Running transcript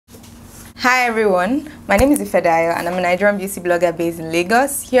Hi everyone, my name is Ifedayo and I'm a Nigerian beauty blogger based in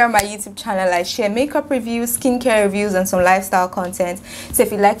Lagos. Here on my YouTube channel I share makeup reviews, skincare reviews and some lifestyle content. So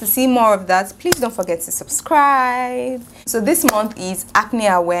if you'd like to see more of that, please don't forget to subscribe. So this month is Acne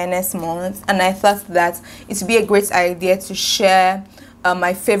Awareness Month and I thought that it would be a great idea to share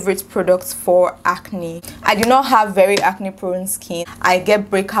my favorite products for acne. I do not have very acne prone skin. I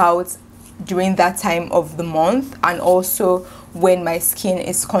get breakouts during that time of the month and also when my skin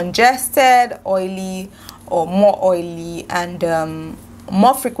is congested, oily or more oily, and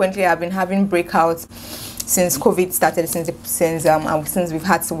more frequently I've been having breakouts since COVID started, since we've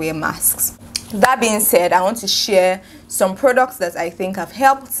had to wear masks. That being said, I want to share some products that I think have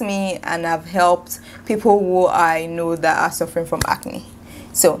helped me and have helped people who I know that are suffering from acne.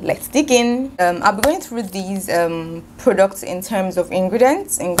 So let's dig in. I'll be going through these products in terms of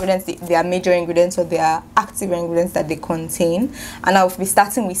ingredients, their major ingredients or their active ingredients that they contain, and I'll be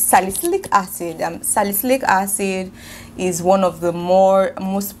starting with salicylic acid. Salicylic acid is one of the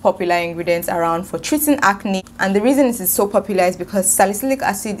most popular ingredients around for treating acne, and the reason it is so popular is because salicylic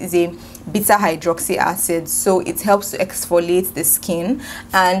acid is a beta hydroxy acid, so it helps to exfoliate the skin.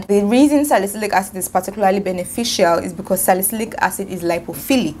 And the reason salicylic acid is particularly beneficial is because salicylic acid is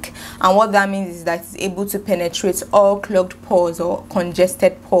lipophilic, and what that means is that it's able to penetrate all clogged pores or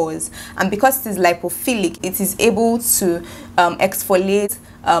congested pores, and because it is lipophilic, it is able to exfoliate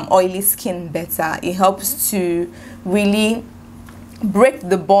oily skin better. It helps to really break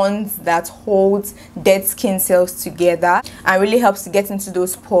the bonds that hold dead skin cells together and really helps to get into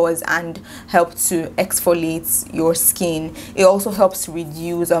those pores and help to exfoliate your skin. It also helps to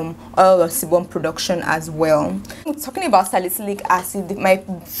reduce oil or sebum production as well. Talking about salicylic acid, my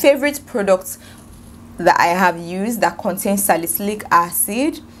favorite product that I have used that contains salicylic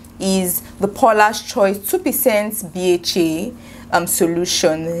acid is the Paula's Choice 2% BHA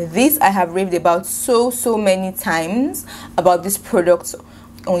solution. This I have raved about so many times about this product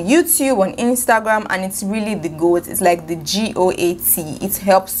on YouTube, on Instagram, and it's really the GOAT. It's like the GOAT. It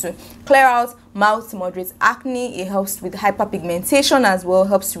helps to clear out mild to moderate acne. It helps with hyperpigmentation as well,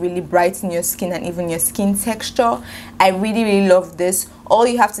 helps to really brighten your skin and even your skin texture. I really love this. All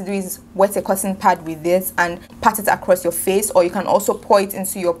you have to do is wet a cotton pad with this and pat it across your face, or you can also pour it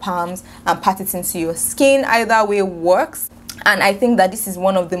into your palms and pat it into your skin. Either way works, and I think that this is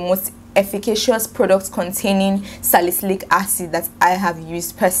one of the most efficacious products containing salicylic acid that I have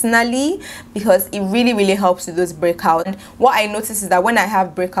used personally, because it really helps with those breakouts. And what I notice is that when I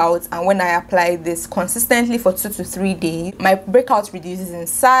have breakouts and when I apply this consistently for 2 to 3 days, my breakout reduces in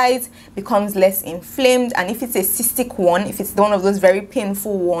size, becomes less inflamed, and if it's a cystic one, if it's one of those very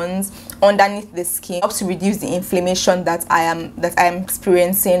painful ones underneath the skin, it helps to reduce the inflammation that I am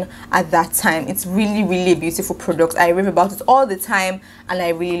experiencing at that time. It's really a beautiful product. I rave about it all the time and I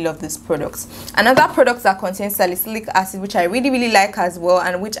really love this products. Another product that contains salicylic acid, which I really like as well,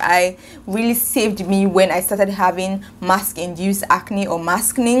 and which I really saved me when I started having mask-induced acne or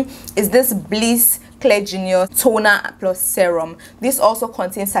maskne, is this Bliss Clear Junior Toner plus Serum. This also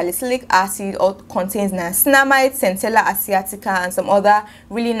contains salicylic acid, or contains niacinamide, Centella asiatica, and some other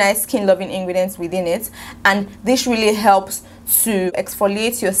really nice skin-loving ingredients within it. And this really helps to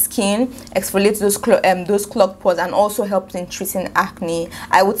exfoliate your skin, exfoliate those clogged pores, and also helps in treating acne.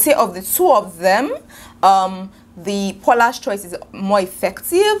 I would say of the two of them, the Paula's Choice is more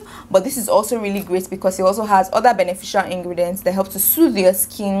effective, but this is also really great because it also has other beneficial ingredients that help to soothe your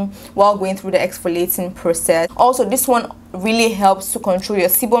skin while going through the exfoliating process. Also, this one really helps to control your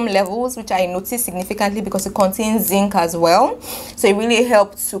sebum levels, which I noticed significantly because it contains zinc as well. So it really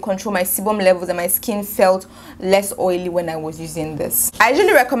helped to control my sebum levels and my skin felt less oily when I was using this. I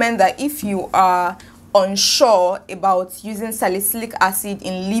usually recommend that if you are unsure about using salicylic acid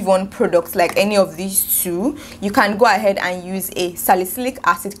in leave-on products like any of these two, you can go ahead and use a salicylic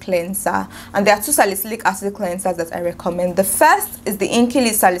acid cleanser. And there are two salicylic acid cleansers that I recommend. The first is the Inkey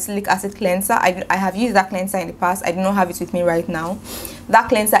salicylic acid cleanser. I have used that cleanser in the past. I do not have it with me right now. That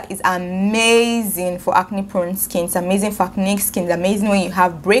cleanser is amazing for acne prone skin. It's amazing for acne skin. It's amazing when you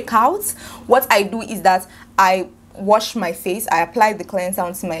have breakouts. What I do is that I wash my face, I apply the cleanser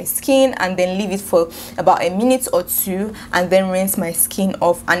onto my skin and then leave it for about a minute or two and then rinse my skin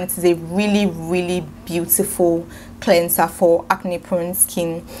off, and it is a really beautiful cleanser for acne prone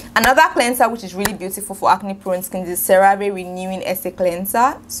skin. Another cleanser which is really beautiful for acne prone skin is the Cerave Renewing Essay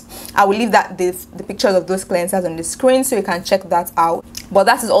Cleanser. I will leave the pictures of those cleansers on the screen so you can check that out. But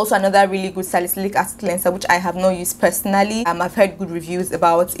that is also another really good salicylic acid cleanser which I have not used personally. I've heard good reviews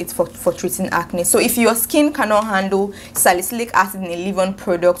about it for treating acne. So if your skin cannot handle salicylic acid in a leave-on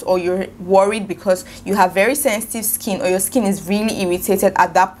product, or you're worried because you have very sensitive skin or your skin is really irritated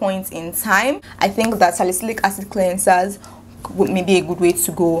at that point in time, I think that salicylic acid cleansers may be a good way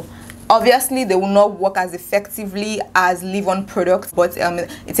to go. Obviously they will not work as effectively as leave-on products, but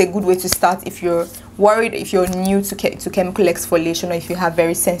it's a good way to start if you're worried, if you're new to chemical exfoliation, or if you have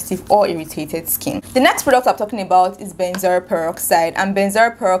very sensitive or irritated skin. The next product I'm talking about is benzoyl peroxide, and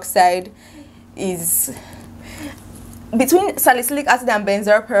benzoyl peroxide is between salicylic acid and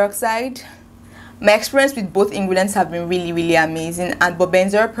benzoyl peroxide. My experience with both ingredients have been really amazing, but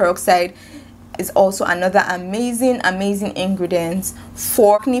benzoyl peroxide is also another amazing ingredient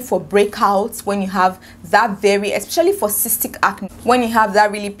for acne, for breakouts, when you have that especially for cystic acne, when you have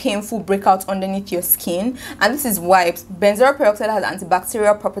that really painful breakout underneath your skin. And this is why benzoyl peroxide has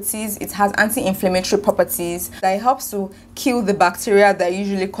antibacterial properties, it has anti-inflammatory properties that helps to kill the bacteria that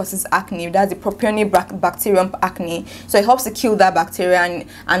usually causes acne. That's the Propionibacterium acne. So it helps to kill that bacteria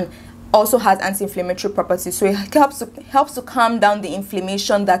and also has anti-inflammatory properties, so it helps to calm down the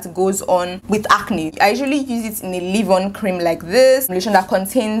inflammation that goes on with acne. I usually use it in a leave-on cream like this, formulation that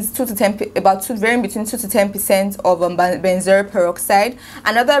contains varying between 2 to 10% of benzoyl peroxide.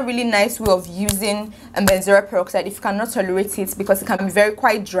 Another really nice way of using benzoyl peroxide, if you cannot tolerate it because it can be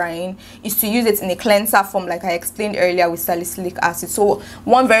quite drying, is to use it in a cleanser form like I explained earlier with salicylic acid. So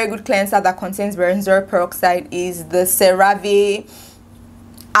one very good cleanser that contains benzoyl peroxide is the Cerave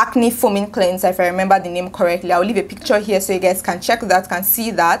Acne Foaming Cleanser, if I remember the name correctly. I'll leave a picture here so you guys can check that, can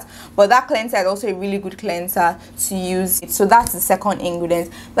see that. But that cleanser is also a really good cleanser to use. So that's the second ingredient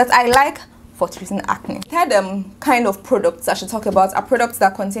that I like for treating acne. Third kind of products I should talk about are products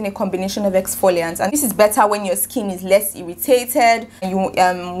that contain a combination of exfoliants, and this is better when your skin is less irritated and you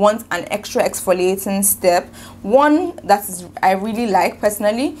want an extra exfoliating step. One that I really like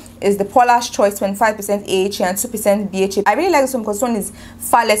personally is the Paula's Choice 25% AHA and 2% BHA. I really like this one because this one is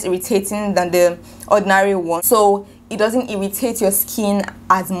far less irritating than the ordinary one, so it doesn't irritate your skin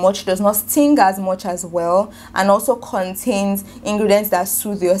as much, does not sting as much as well, and also contains ingredients that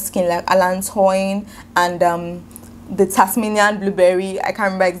soothe your skin like allantoin and the Tasmanian blueberry. I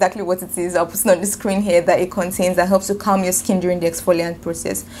can't remember exactly what it is. I'll put it on the screen here that it contains, that helps to calm your skin during the exfoliant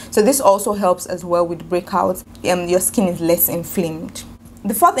process. So this also helps as well with breakouts. Your skin is less inflamed.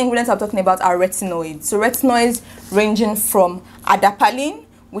 The fourth ingredient I'm talking about are retinoids. So retinoids ranging from adapalene,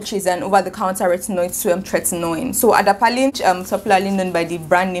 which is an over-the-counter retinoid, to tretinoin. So adapalene, popularly known by the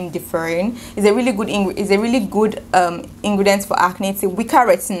brand name Differin, is a really good ingredient for acne. It's a weaker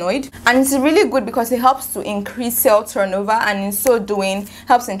retinoid, and it's really good because it helps to increase cell turnover, and in so doing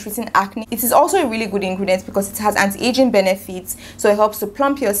helps in treating acne. It is also a really good ingredient because it has anti-aging benefits, so it helps to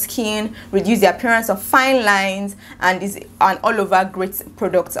plump your skin, reduce the appearance of fine lines, and is an all-over great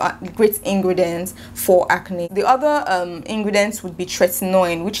product, great ingredient for acne. The other ingredients would be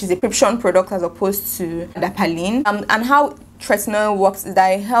tretinoin, which is a prescription product as opposed to adapalene. And how tretinoin works is that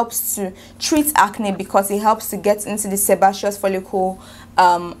it helps to treat acne because it helps to get into the sebaceous follicle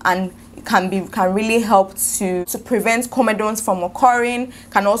and can really help to prevent comedones from occurring,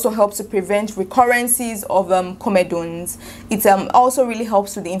 can also help to prevent recurrences of comedones. It also really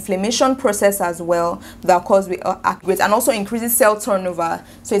helps with the inflammation process as well that occurs with acne, and also increases cell turnover.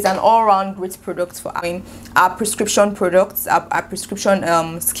 So it's an all-round great product for our prescription products, our prescription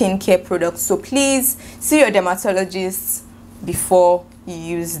skincare products. So please see your dermatologist before you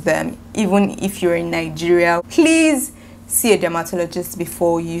use them. Even if you're in Nigeria, please see a dermatologist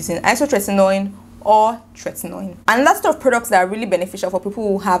before using isotretinoin or tretinoin. And lots of products that are really beneficial for people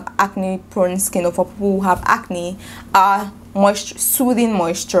who have acne prone skin or for people who have acne are soothing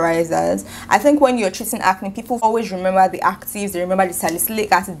moisturizers. I think when you're treating acne, people always remember the actives. They remember the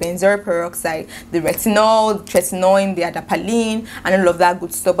salicylic acid, benzoyl peroxide, the retinol, the tretinoin, the adapalene, and all of that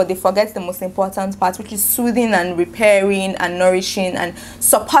good stuff, but they forget the most important part, which is soothing and repairing and nourishing and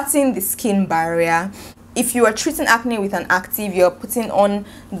supporting the skin barrier. If you are treating acne with an active, you're putting on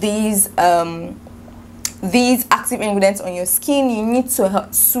these active ingredients on your skin. You need to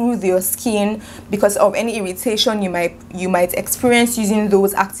help soothe your skin because of any irritation you might experience using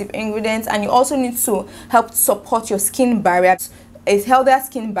those active ingredients, and you also need to help support your skin barrier. A healthier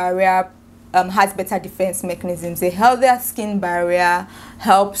skin barrier has better defense mechanisms. A healthier skin barrier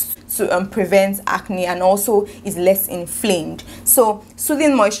helps to prevent acne and also is less inflamed. So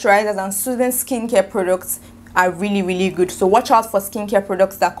soothing moisturizers and soothing skincare products are really good. So watch out for skincare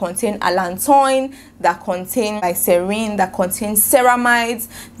products that contain allantoin, that contain glycerin, that contain ceramides,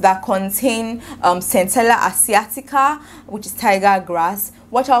 that contain Centella asiatica, which is tiger grass.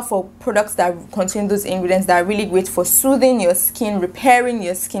 Watch out for products that contain those ingredients that are really great for soothing your skin, repairing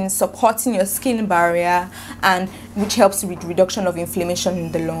your skin, supporting your skin barrier, and which helps with reduction of inflammation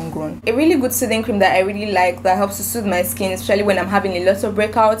in the long run. A really good soothing cream that I really like that helps to soothe my skin, especially when I'm having a lot of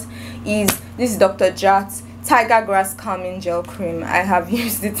breakouts, is this Dr. Jart Tiger Grass Calming Gel Cream. I have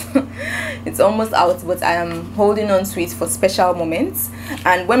used it. It's almost out, but I am holding on to it for special moments.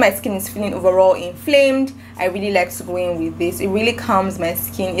 And when my skin is feeling overall inflamed, I really like to go in with this. It really calms my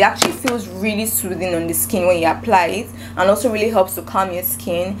skin. It actually feels really soothing on the skin when you apply it, and also really helps to calm your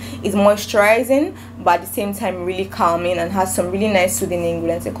skin. It's moisturizing, but at the same time really calming, and has some really nice soothing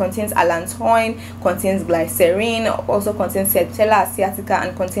ingredients. It contains allantoin, contains glycerin, also contains Centella asiatica,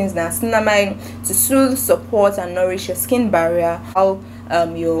 and contains niacinamide to soothe, support, and nourish your skin barrier while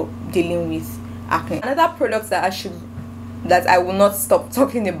you're dealing with acne. Another product that I will not stop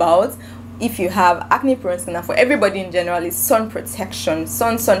talking about if you have acne prone skin, and for everybody in general, is sun protection.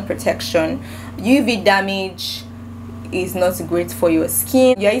 Sun protection. UV damage is not great for your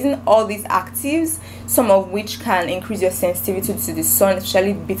skin. You're using all these actives, some of which can increase your sensitivity to the sun,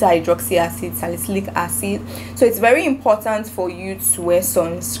 especially beta hydroxy acid, salicylic acid. So it's very important for you to wear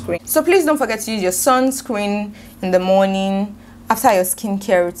sunscreen. So please don't forget to use your sunscreen in the morning after your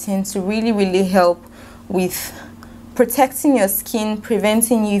skincare routine to really help with protecting your skin,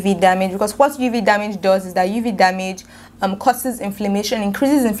 preventing UV damage. Because what UV damage does is that UV damage causes inflammation,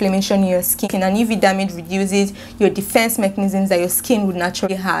 increases inflammation in your skin, and UV damage reduces your defense mechanisms that your skin would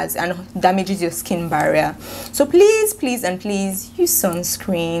naturally has and damages your skin barrier. So please use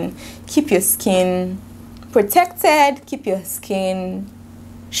sunscreen. Keep your skin protected, keep your skin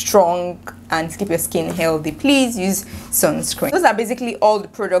strong, and keep your skin healthy. Please use sunscreen. Those are basically all the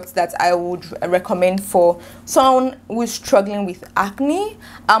products that I would recommend for someone who is struggling with acne.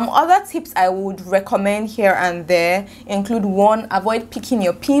 Other tips I would recommend here and there include: 1, avoid picking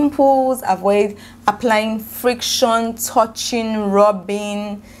your pimples, avoid applying friction, touching,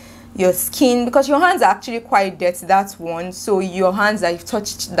 rubbing your skin, because your hands are actually quite dirty. That's one. So your hands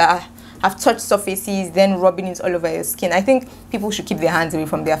that have touched surfaces, then rubbing it all over your skin. I think people should keep their hands away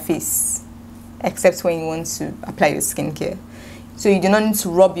from their face, except when you want to apply your skincare. So you do not need to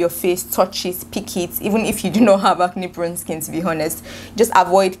rub your face, touch it, pick it, even if you do not have acne prone skin, to be honest. Just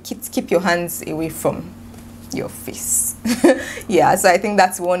avoid, keep your hands away from your face. Yeah, so I think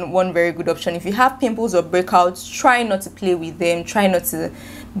that's one very good option. If you have pimples or breakouts, try not to play with them, try not to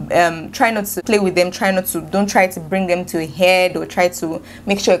play with them, don't try to bring them to a head, or try to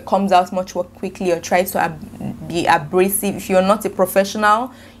make sure it comes out much more quickly, or try to be abrasive. If you're not a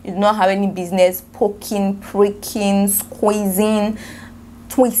professional, you do not have any business poking, pricking, squeezing,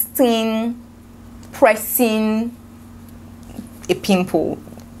 twisting, pressing a pimple.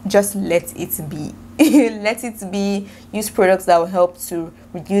 Just let it be. Let it be. Use products that will help to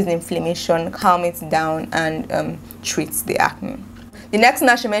reduce the inflammation, calm it down, and treat the acne. The next thing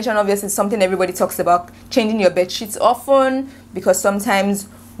I should mention, obviously, is something everybody talks about: changing your bed sheets often, because sometimes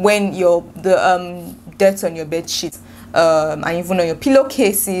when the dirt on your bed sheets and even on your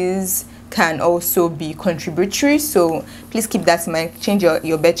pillowcases can also be contributory. So please keep that in mind. Change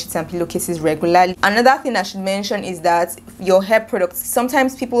your bed sheets and pillowcases regularly. Another thing I should mention is that your hair products,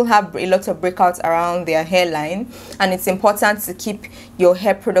 sometimes people have a lot of breakouts around their hairline, and it's important to keep your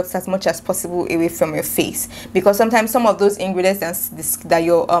hair products as much as possible away from your face, because sometimes some of those ingredients that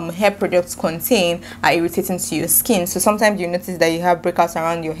your hair products contain are irritating to your skin. So sometimes you notice that you have breakouts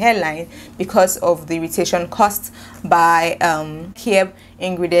around your hairline because of the irritation caused by hair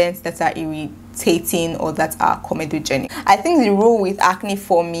ingredients that are irritating or that are comedogenic. I think the rule with acne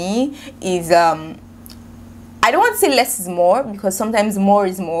for me is I don't want to say less is more, because sometimes more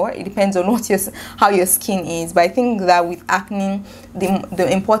is more. It depends on how your skin is. But I think that with acne,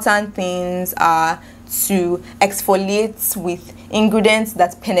 the important things are to exfoliate with ingredients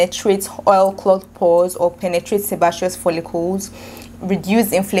that penetrate oil-clogged pores or penetrate sebaceous follicles,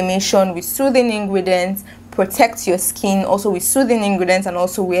 reduce inflammation with soothing ingredients, protect your skin also with soothing ingredients, and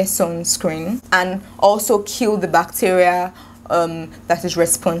also wear sunscreen, and also kill the bacteria that is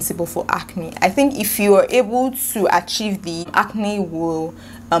responsible for acne. I think if you are able to achieve the acne will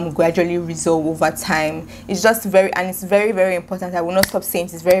gradually resolve over time. It's just very important. I will not stop saying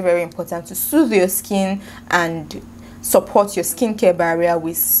it's very important to soothe your skin and support your skincare barrier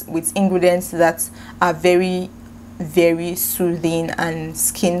with ingredients that are very soothing and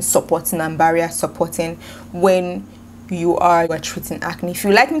skin supporting and barrier supporting when you are treating acne. If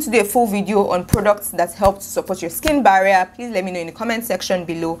you'd like me to do a full video on products that help to support your skin barrier, please let me know in the comment section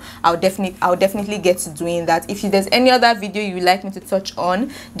below. I'll definitely get to doing that. If there's any other video you'd like me to touch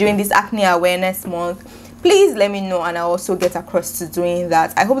on during this acne awareness month, please let me know and I'll also get across to doing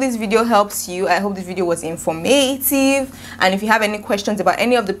that. I hope this video helps you. I hope this video was informative, and if you have any questions about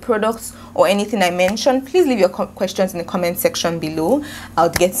any of the products or anything I mentioned, please leave your questions in the comment section below.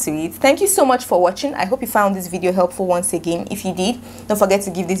 I'll get to it. Thank you so much for watching. I hope you found this video helpful once again. If you did, don't forget to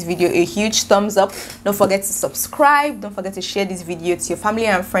give this video a huge thumbs up. Don't forget to subscribe. Don't forget to share this video to your family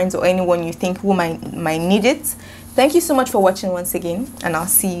and friends or anyone you think who might need it. Thank you so much for watching once again, and I'll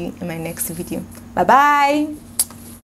see you in my next video. Bye bye.